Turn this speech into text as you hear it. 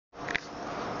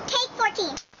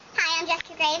14. Hi, I'm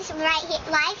Jessica Graves,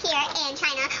 live here in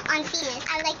China on C News.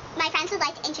 My friends would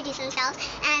like to introduce themselves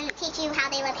and teach you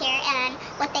how they live here and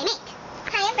what they make.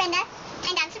 Hi, I'm Brenda,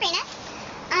 and I'm Sabrina.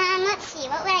 Let's see,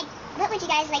 what would you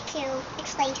guys like to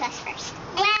explain to us first?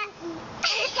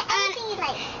 Anything you'd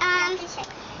like.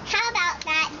 How about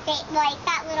that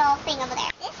little thing over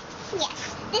there? This?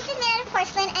 Yes. This is made out of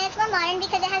porcelain, and it's more modern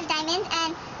because it has diamonds,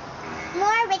 and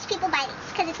more rich people buy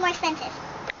these because it's more expensive.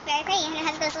 Very pretty, and it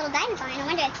has those little diamonds on it. No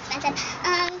wonder it's expensive.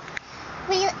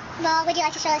 Would you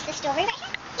like to show us this jewelry right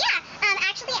here? Yeah.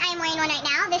 Actually, I'm wearing one right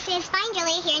now. This is fine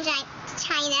jewelry here in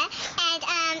China,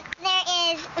 and there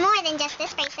is more than just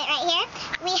this bracelet right here.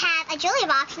 We have a jewelry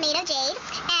box made of jade,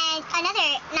 and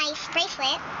another nice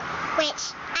bracelet,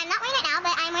 which I'm not wearing it now,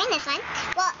 but I'm wearing this one.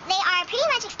 Well, they are pretty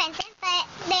much expensive, but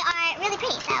they are really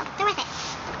pretty, so they're worth it.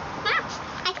 Wow.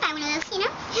 I could buy one of those, you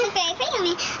know? Very pretty on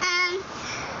me.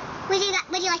 Would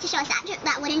you like to show us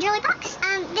that wooden jewelry box?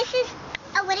 This is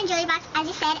a wooden jewelry box, as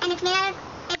you said, and it's made out of,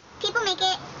 people make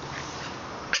it.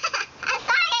 I'm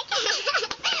sorry, I can't.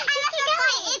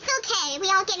 It's okay. We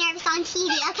all get nervous on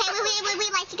TV, okay?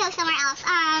 We'd like to go somewhere else.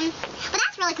 But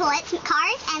that's really cool. It's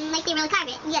cars, and they really carve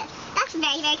it. Yes, that's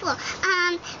very, very cool.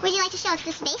 Would you like to show us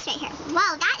this vase right here?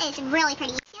 Wow, that is really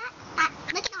pretty. You see that?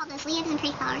 Look at all those leaves and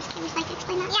pretty flowers. Can you just like to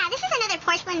explain that? Yeah, this is another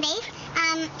porcelain vase,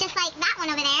 just like that one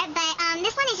over there, but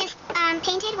this one is just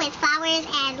painted with flowers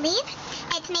and leaves.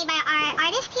 It's made by our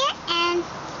artist here, and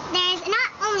there's not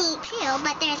only two,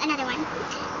 but there's another one.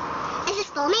 Is this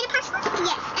bowl made of porcelain?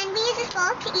 Yes, and we use this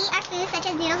bowl to eat our food, such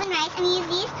as noodles and rice, and we use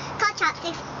these called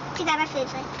chopsticks to grab our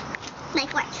foods with.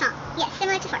 Like forks, huh? Yes,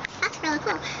 similar to forks. That's really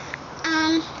cool.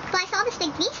 Well, I saw this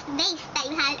big vase that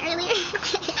you had earlier.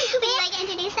 Would you like to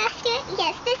introduce us to it?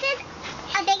 Yes, this is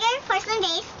a bigger porcelain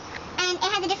vase, and it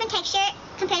has a different texture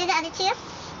compared to the other two,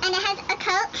 and it has a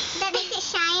coat that makes it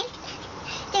shine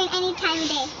during any time of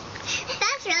day.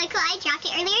 That's really cool. I dropped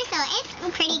it earlier, so it's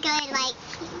a pretty good,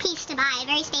 piece to buy.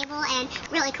 Very stable and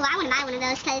really cool. I want to buy one of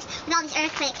those because with all these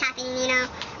earthquakes happening, you know.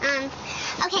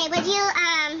 Okay, would you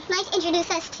like to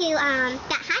introduce us to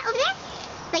that hat over there?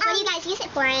 What do you guys use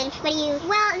it for, and Well,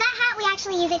 that hat, we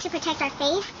actually use it to protect our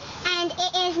face, and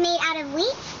it is made out of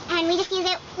wheat, and we just use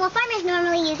it, farmers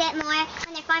normally use it more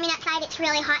when they're farming outside. It's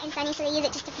really hot and sunny, so they use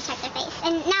it just to protect their face,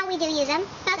 and now we do use them.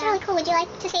 That's really cool. Would you like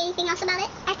to say anything else about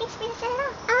it? I think Sabrina said it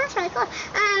all. Oh, that's really cool.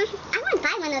 I want to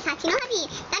buy one of those hats, you know,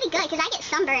 that'd be good, because I get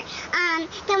sunburned.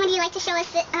 Then would you like to show us,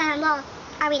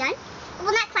 are we done?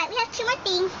 Well, not quite. We have two more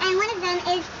things, and one of them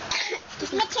is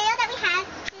material that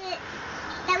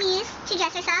we use to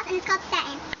dress ourselves, and it's called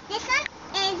satin. This one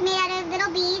is made out of little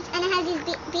beads, and it has these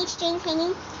bead strings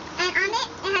hanging, and on it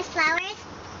has flowers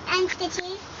and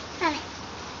stitches from it.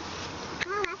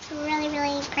 Oh, that's really,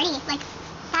 really pretty.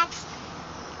 That's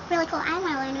really cool. I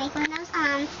want to learn to make one of those.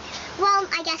 Well,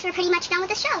 I guess we're pretty much done with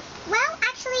the show. Well,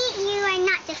 actually, you are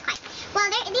not just quite. Well,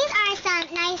 these are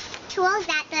some nice tools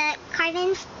that the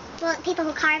people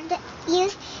who carved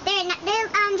use. They're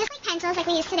just like pencils like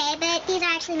we use today, but these are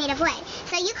actually made of wood.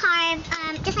 So you carve,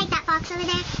 just like that box over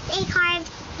there,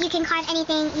 you can carve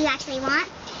anything you actually want.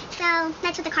 So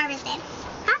that's what the carvers did.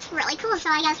 That's really cool. So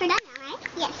I guess we're done now, right?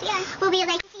 Yes, we are. We'll be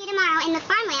like to see you tomorrow in the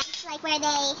farmland, where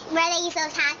they use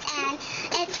those hats, and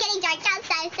it's getting dark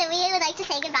outside, so we would like to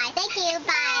say goodbye. Thank you.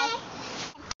 Bye.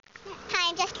 Hi,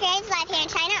 I'm Jessica Graves, live here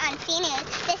in China on C News.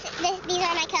 These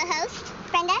are my co-hosts,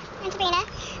 Brenda and Sabrina,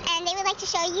 and they would like to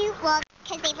show you,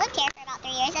 because they've lived here for about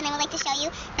 3 years, and they would like to show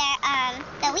you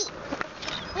their wheat.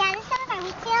 Yeah, this is some of our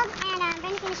wheat fields, and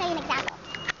Brenda's going to show you an example.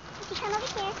 If you come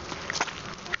over here,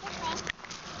 this way,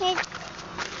 here's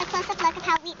a close-up look of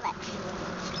how wheat looks.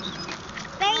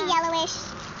 Very yellowish,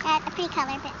 a pretty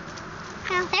color, but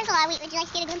there's a lot of wheat. Would you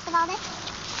like to get a glimpse of all this?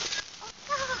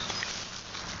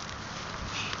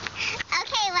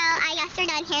 Okay, well, I guess we're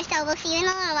done here, so we'll see you in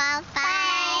a little while.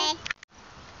 Bye.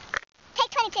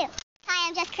 Take 22. Hi,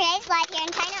 I'm Jessica Graves, live here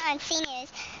in China on C News.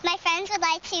 My friends would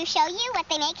like to show you what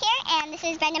they make here, and this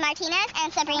is Brenda Martinez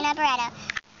and Sabrina Barreto.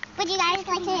 Would you guys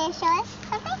like to show us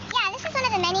something? Yeah, this is one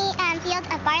of the many fields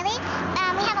of barley.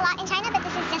 We have a lot in China, but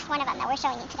this is just one of them that we're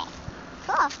showing you today.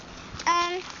 Cool.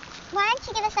 Why don't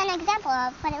you give us an example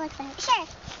of what it looks like? Sure.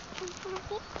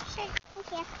 Sure.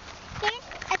 Thank you. Here's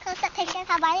a close-up picture of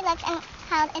how barley looks and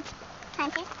how it's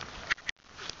planted.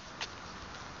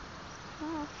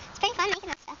 Oh, it's pretty fun making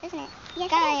that stuff, isn't it?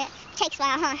 Yes, it takes a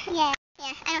while, huh? Yeah.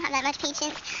 Yeah, I don't have that much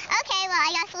patience. Okay, well,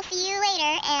 I guess we'll see you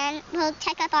later, and we'll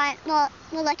check up on,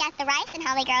 we'll look at the rice and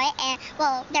how they grow it, and,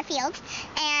 their fields,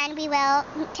 and we will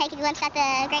take a glimpse at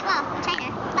the Great Wall in China.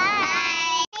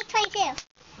 Bye! Take 22.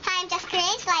 Hi, I'm Jessica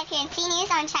Graves, live here in C News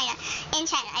on China. In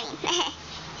China, I mean.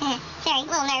 Sorry, a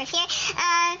little nervous here.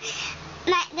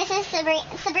 This is Sabrina.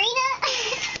 Okay,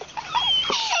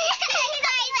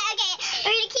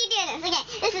 we're gonna keep doing this. Okay,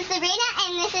 this is Sabrina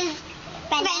and this is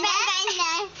Brenda.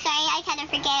 Sorry, I kind of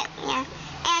forget. Yeah.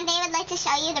 And they would like to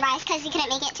show you the rice because you couldn't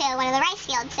make it to one of the rice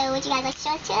fields. So would you guys like to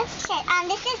show it to us? Sure.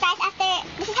 This is rice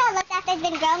this is how it looks after it's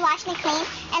been grown, washed, and cleaned,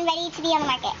 and ready to be on the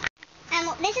market.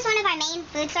 This is one of our main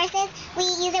food sources. We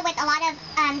use it with a lot of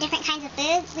different kinds of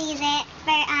foods. We use it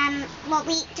for,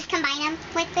 we just combine them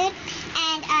with food,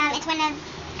 and it's one of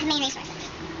the main resources.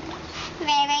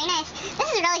 Very, very nice. This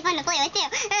is really fun to play with, too.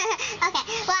 Okay,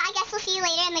 well, I guess we'll see you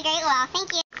later in the Great Wall.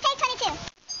 Thank you. Page 22.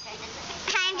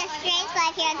 Hi, I'm Jessica Graves,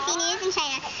 live here on C News in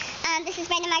China. This is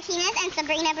Brenda Martinez and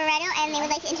Sabrina Barreto, and they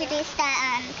would like to introduce the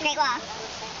Great Wall.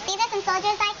 These are some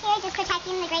soldiers back here just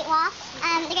protecting the Great Wall.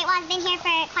 The Great Wall has been here for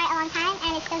quite a long time,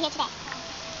 and it's still here today.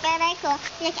 Very, very cool.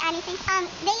 Would you like to add anything?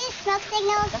 They use smoke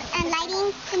signals and lighting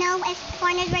to know if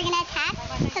foreigners were going to attack,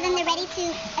 so then they're ready to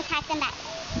attack them back.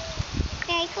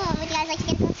 Very cool. Would you guys like to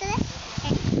get a glimpse of this?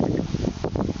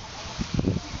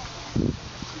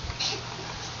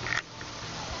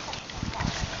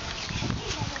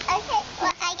 Okay,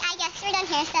 well, I guess we're done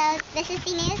here. So this is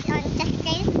C News on Jessica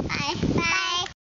Graves.